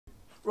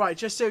Right,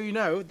 just so you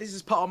know, this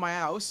is part of my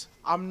house.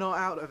 I'm not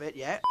out of it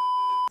yet.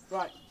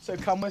 Right, so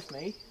come with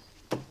me.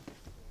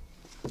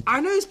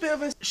 I know it's a bit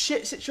of a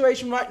shit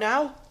situation right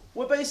now.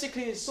 We're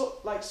basically in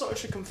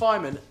solitary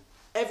confinement.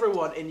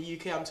 Everyone in the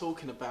UK I'm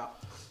talking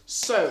about.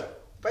 So,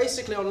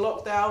 basically on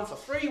lockdown for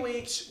 3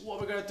 weeks, what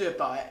we're going to do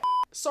about it.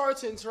 Sorry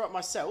to interrupt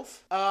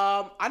myself.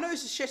 I know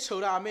it's a shithole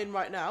that I'm in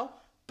right now,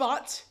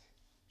 but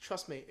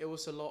trust me, it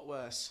was a lot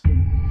worse.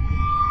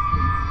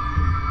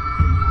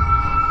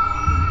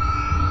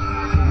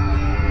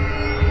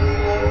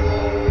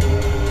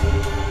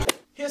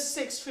 Here's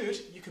 6 food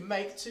you can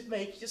make to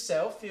make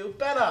yourself feel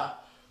better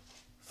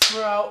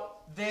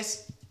throughout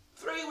this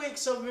 3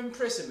 weeks of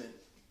imprisonment.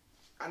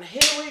 And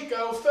here we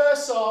go,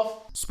 first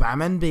off,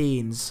 spam and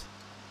beans.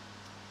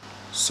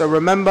 So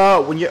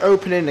remember, when you're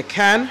opening the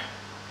can,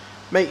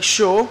 make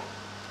sure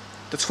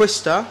the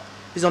twister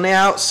is on the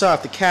outside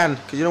of the can,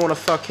 because you don't want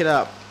to fuck it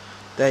up.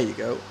 There you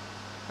go.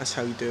 That's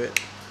how you do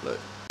it. Look.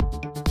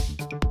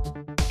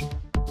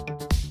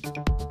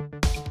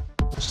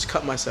 Just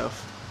cut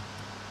myself.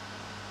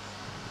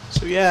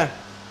 So yeah,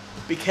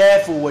 be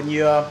careful when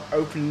you're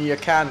opening your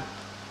can,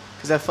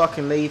 because they're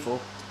fucking lethal.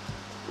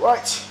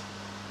 Right,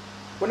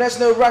 when there's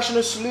no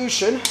rational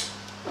solution,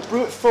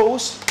 brute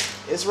force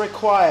is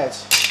required.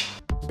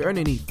 You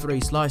only need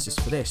 3 slices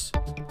for this.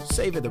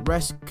 Savour the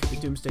rest, could be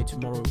doomsday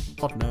tomorrow,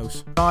 God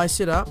knows. Dice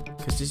it up,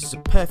 because this is a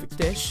perfect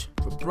dish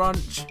for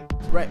brunch,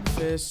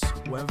 breakfast,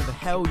 wherever the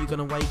hell you're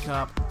gonna wake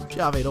up.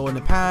 Shove it all in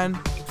the pan,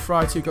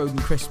 fry to golden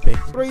crispy.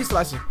 3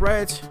 slices of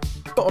bread,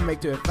 gotta make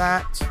do with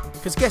that.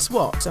 Because guess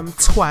what? Some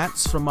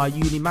twats from my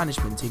uni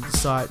management team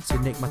decided to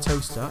nick my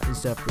toaster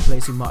instead of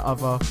replacing my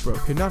other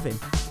broken oven.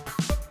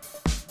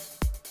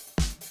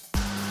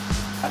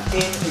 And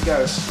in it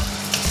goes.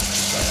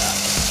 Like that.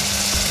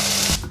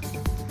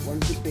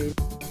 Once a bit.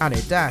 Add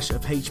a dash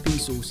of HP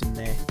sauce in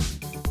there.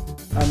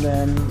 And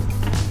then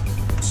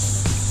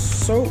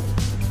soap.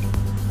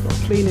 Got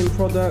cleaning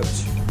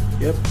product.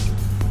 Yep.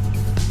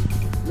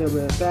 A little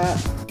bit of that.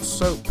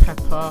 Salt,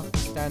 pepper,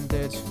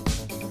 standard.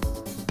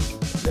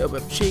 A little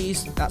bit of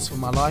cheese, that's for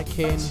my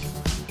liking.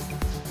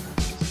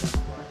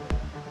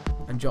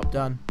 And job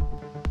done.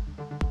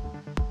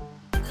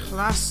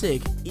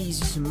 Classic,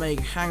 easy to make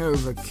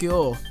hangover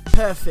cure.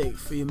 Perfect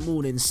for your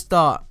morning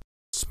start.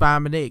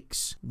 Spam and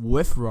eggs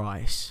with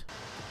rice.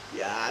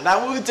 Yeah,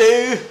 that will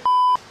do.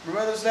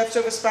 Remember those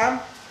leftover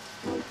spam?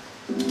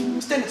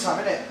 It's dinner time,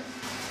 isn't it?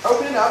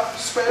 Open it up,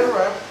 spread it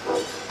around,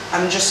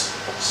 and just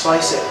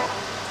slice it.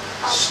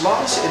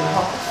 Slice it in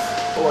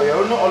half.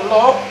 Oil, not a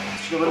lot.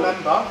 You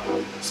remember,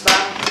 spam,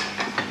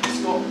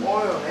 it's got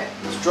oil on it.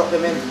 Let's drop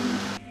them in.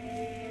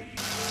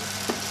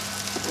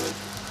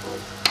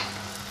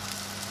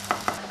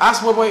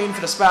 As we're waiting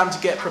for the spam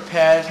to get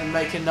prepared and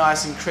make it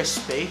nice and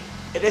crispy,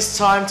 it is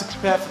time to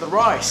prepare for the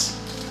rice.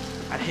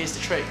 And here's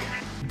the trick.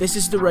 This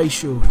is the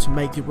ratio to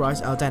make your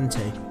rice al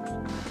dente.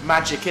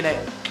 Magic,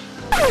 innit?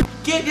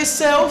 Get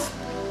yourself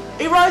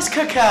a rice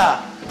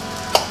cooker!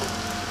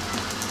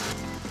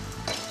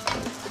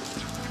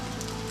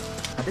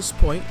 At this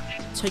point,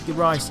 take your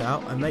rice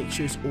out and make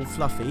sure it's all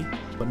fluffy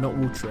but not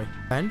watery.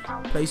 Then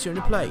place it on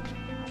a plate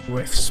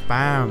with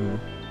spam.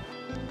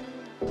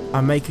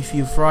 And make a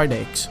few fried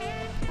eggs.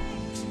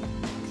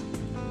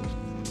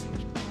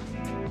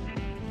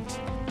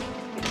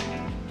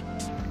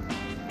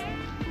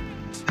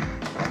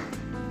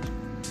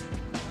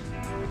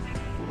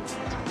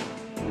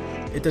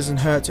 It doesn't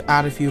hurt to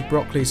add a few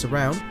broccolis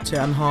around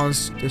to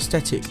enhance the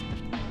aesthetic.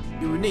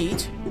 You will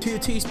need 2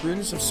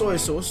 teaspoons of soy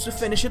sauce to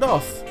finish it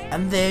off.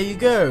 And there you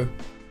go.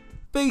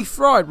 Beef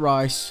fried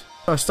rice.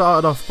 I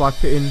started off by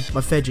putting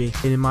my veggie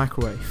in the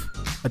microwave.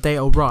 A day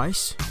old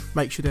rice.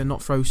 Make sure they're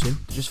not frozen,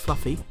 they're just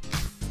fluffy.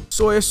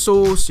 Soy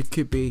sauce, it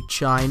could be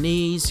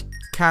Chinese,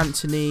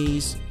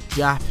 Cantonese,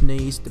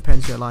 Japanese,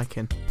 depends your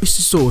liking.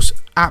 Oyster sauce,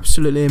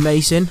 absolutely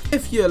amazing.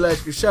 If you're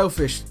allergic to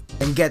shellfish,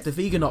 then get the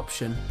vegan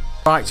option.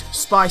 Right,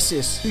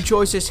 spices. 2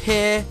 choices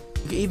here.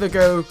 You can either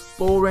go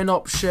boring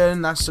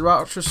option, that's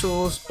sriracha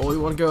sauce, or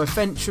you want to go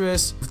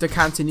adventurous with the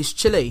Cantonese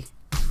chili.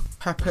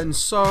 Pepper and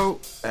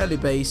salt, fairly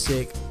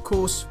basic. Of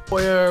course,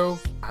 oil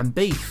and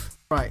beef.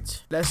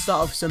 Right, let's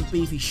start off with some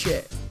beefy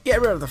shit.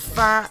 Get rid of the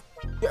fat.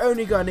 You're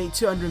only going to need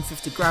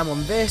 250 gram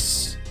on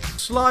this.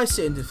 Slice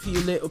it into a few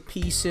little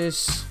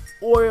pieces.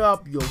 Oil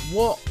up your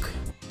wok.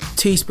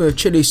 Teaspoon of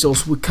chili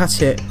sauce will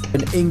cut it.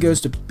 And in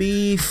goes the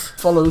beef,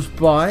 followed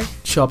by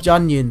chopped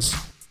onions.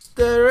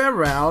 Stir it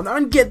around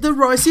and get the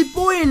ricey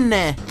boy in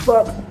there.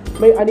 But,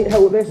 mate, I need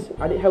help with this.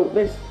 I need help with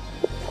this.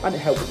 I need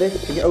help with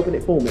this. Can you open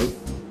it for me?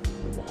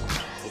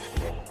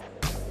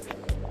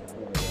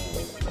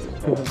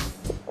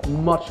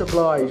 Much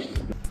obliged.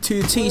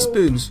 2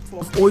 teaspoons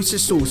of oyster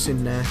sauce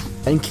in there.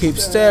 And keep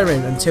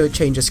stirring until it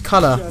changes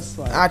colour.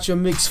 Add your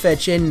mixed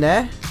veg in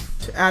there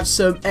to add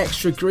some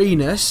extra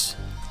greenness.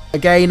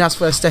 Again, that's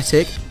for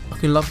aesthetic. I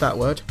can love that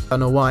word. I don't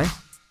know why.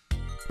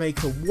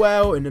 Make a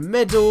well in the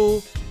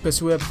middle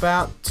because we're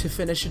about to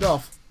finish it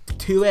off.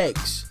 2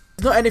 eggs.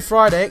 Not any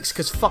fried eggs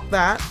because fuck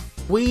that.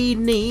 We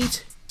need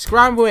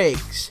scrambled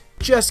eggs.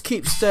 Just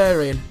keep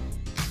stirring.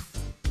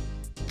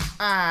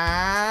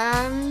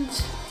 And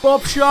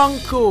Bob's your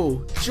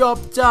uncle.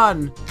 Job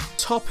done.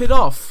 Top it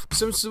off.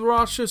 Some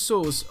sriracha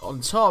sauce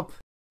on top.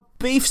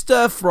 Beef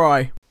stir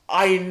fry.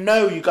 I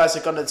know you guys are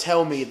gonna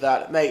tell me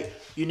that, mate,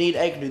 you need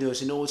egg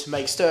noodles in order to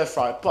make stir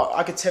fry, but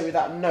I can tell you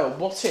that no.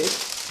 What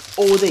if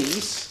all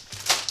these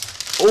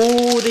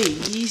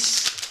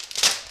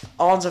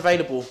aren't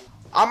available?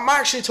 I'm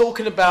actually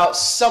talking about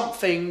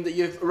something that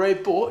you've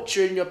already bought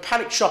during your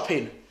panic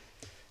shopping.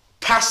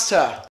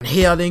 Pasta. And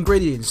here are the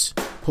ingredients.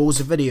 Pause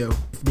the video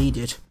if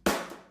needed.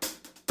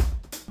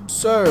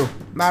 So,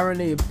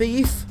 marinated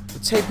beef, a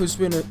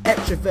tablespoon of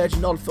extra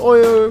virgin olive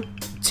oil,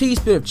 a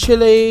teaspoon of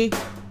chili,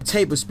 a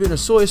tablespoon of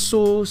soy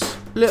sauce,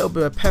 a little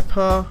bit of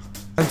pepper,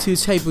 and 2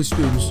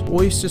 tablespoons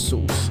oyster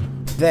sauce.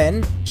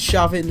 Then,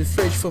 shove it in the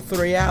fridge for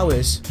 3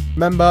 hours.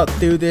 Remember,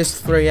 do this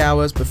 3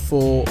 hours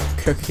before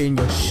cooking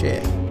your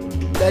shit.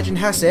 Legend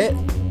has it,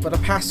 for the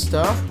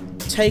pasta,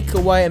 take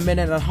away 1.5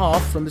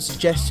 minutes from the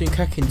suggested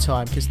cooking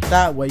time, because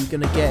that way you're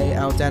going to get it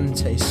al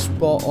dente,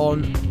 spot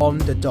on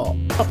the dot.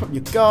 Chop up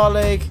your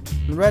garlic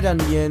and red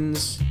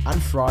onions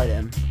and fry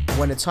them.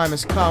 When the time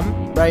has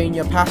come, drain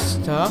your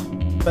pasta,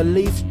 but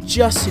leave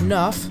just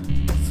enough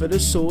for the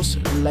sauce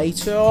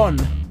later on.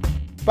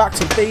 Back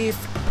to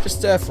beef, just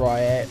stir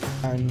fry it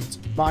and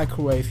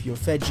microwave your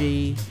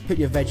veggie. Put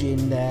your veggie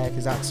in there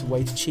because that's a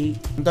way to cheat.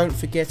 And don't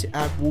forget to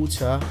add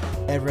water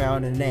every now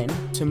and then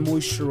to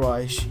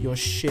moisturize your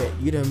shit.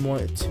 You don't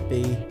want it to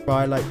be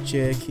dry like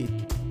jerky.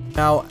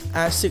 Now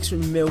add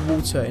 600 ml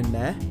water in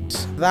there.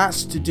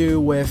 That's to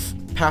do with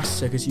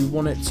pasta because you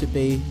want it to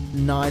be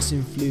nice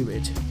and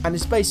fluid. And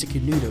it's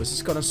basically noodles.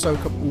 It's gonna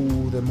soak up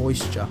all the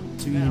moisture.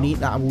 So you need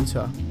that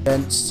water.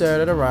 Then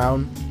stir it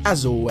around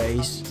as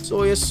always.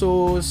 Soy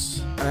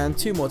sauce and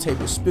 2 more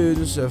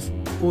tablespoons of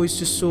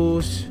oyster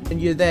sauce,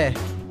 and you're there.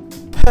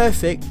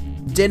 Perfect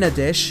dinner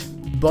dish.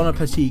 Bon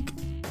appetit.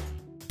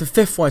 The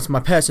 5th one is my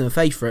personal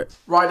favourite.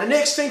 Right, the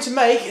next thing to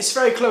make is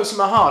very close to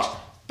my heart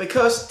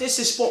because this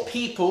is what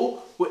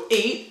people would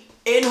eat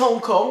in Hong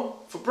Kong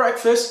for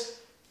breakfast,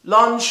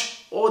 lunch,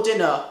 or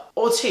dinner,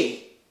 or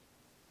tea.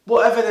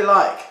 Whatever they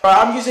like. Right,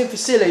 I'm using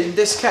fusilli in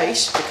this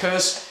case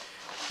because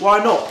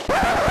why not?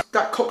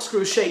 That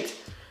corkscrew shaped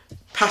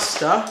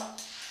pasta.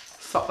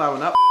 Fuck that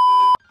one up.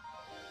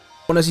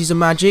 Wanna see some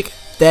magic?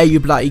 There you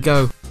bloody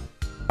go.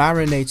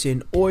 Marinate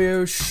in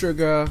oil,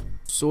 sugar,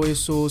 soy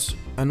sauce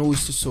and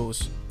oyster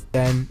sauce.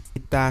 Then a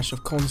dash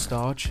of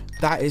cornstarch.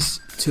 That is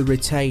to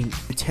retain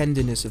the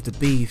tenderness of the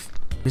beef.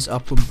 It's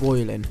up and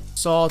boiling.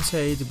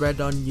 Saute the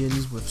red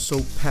onions with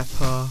salt,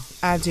 pepper.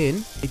 Add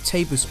in a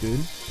tablespoon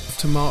of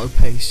tomato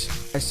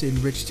paste. Let's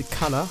enrich the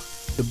colour,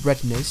 the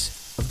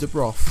redness of the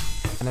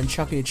broth. And then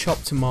chuck in your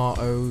chopped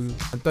tomato.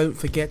 And don't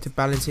forget to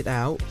balance it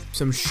out.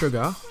 Some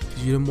sugar,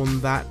 because you don't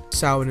want that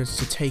sourness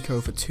to take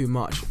over too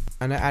much.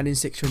 And then add in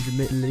 600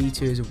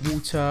 milliliters of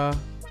water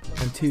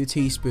and 2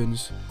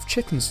 teaspoons of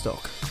chicken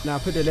stock. Now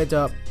put the lid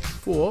up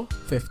for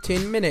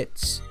 15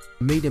 minutes.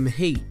 Medium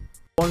heat.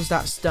 Once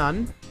that's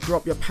done,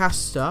 drop your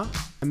pasta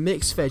and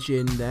mix veggie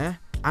in there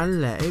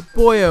and let it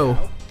boil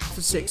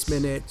for 6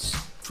 minutes.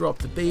 Drop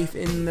the beef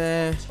in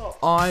there.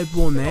 I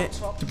want it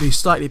to be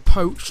slightly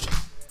poached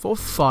for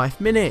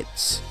 5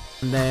 minutes.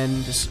 And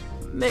then just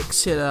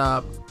mix it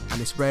up and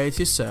it's ready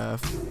to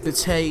serve. The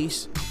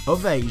taste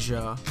of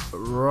Asia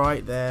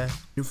right there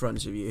in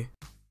front of you.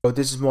 Oh,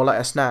 this is more like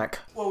a snack.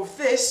 Well, with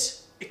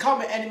this, it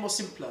can't be any more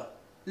simpler.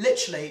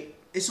 Literally,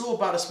 it's all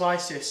about the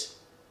spices.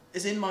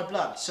 It's in my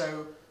blood,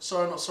 so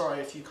sorry, not sorry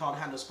if you can't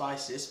handle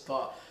spices,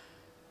 but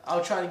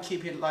I'll try and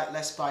keep it like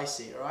less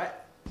spicy, alright?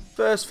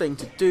 First thing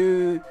to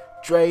do,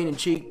 drain the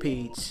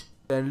chickpeas.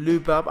 Then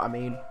lube up,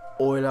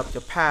 oil up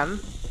your pan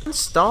and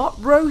start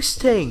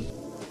roasting.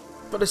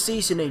 For the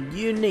seasoning,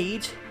 you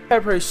need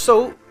pepper,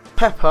 salt,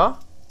 pepper,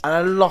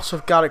 and a lot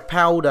of garlic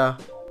powder.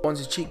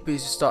 Once the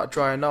chickpeas start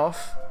drying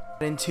off,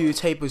 then 2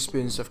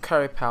 tablespoons of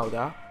curry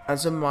powder and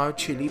some mild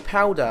chili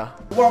powder.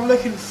 What I'm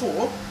looking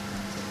for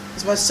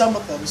is when some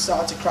of them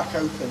started to crack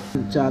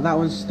open. That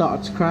one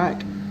started to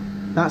crack.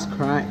 That's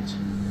cracked.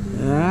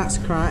 That's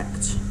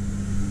cracked.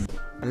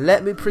 And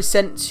let me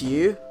present to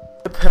you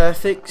the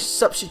perfect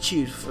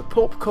substitute for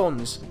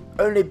popcorns.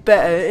 Only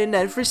better in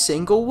every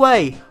single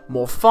way.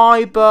 More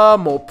fibre,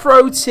 more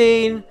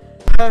protein.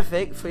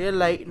 Perfect for your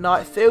late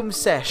night film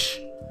sesh.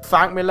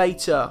 Thank me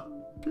later.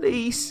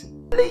 Please.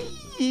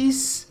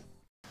 Please.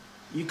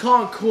 You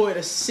can't call it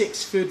a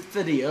 6 food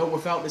video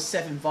without the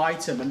 7th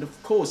item, and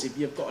of course if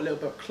you've got a little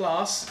bit of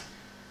class,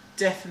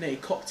 definitely a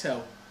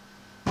cocktail.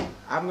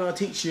 I'm going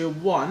to teach you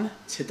one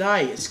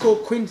today. It's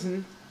called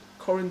Quentin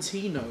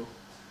Quarantino.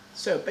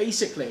 So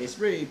basically it's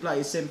really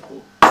bloody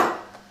simple.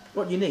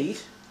 What you need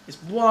is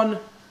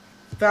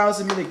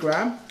 1,000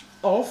 milligram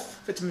of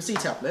vitamin C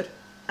tablet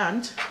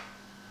and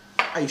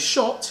a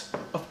shot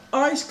of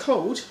ice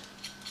cold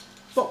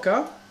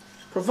vodka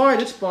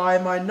provided by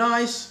my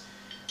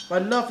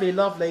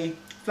lovely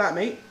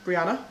flatmate,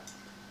 Brianna,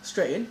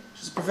 straight in.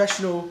 She's a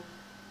professional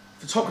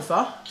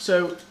photographer,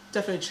 so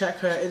definitely check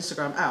her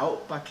Instagram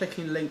out by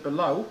clicking the link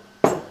below.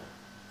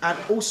 And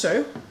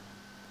also,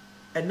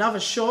 another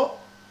shot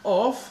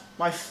of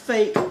my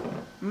fake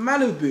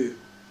Malibu.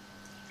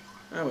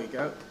 There we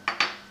go.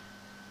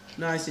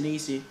 Nice and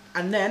easy.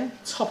 And then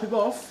top it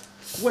off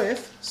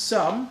with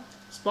some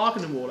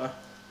sparkling water,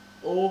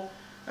 or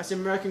as the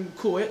American would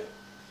call it,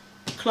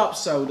 club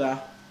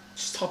soda.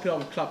 Just top it off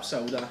with club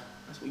soda.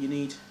 That's what you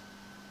need.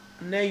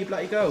 And there you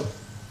bloody go.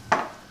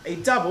 A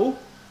double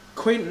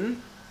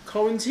Quentin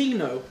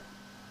Quarantino.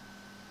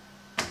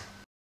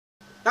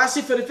 That's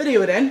it for the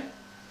video then.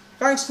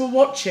 Thanks for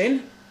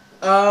watching.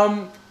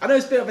 I know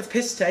it's a bit of a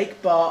piss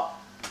take, but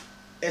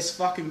it's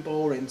fucking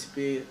boring to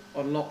be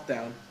on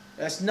lockdown.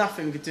 There's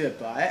nothing we could do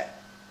about it.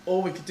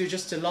 All we could do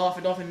just to laugh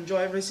it off and enjoy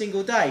every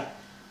single day.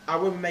 I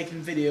won't be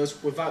making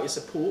videos without your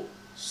support,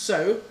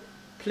 so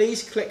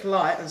please click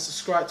like and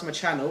subscribe to my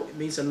channel. It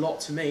means a lot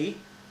to me.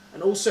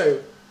 And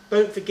also,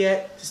 don't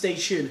forget to stay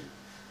tuned.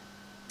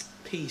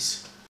 Peace.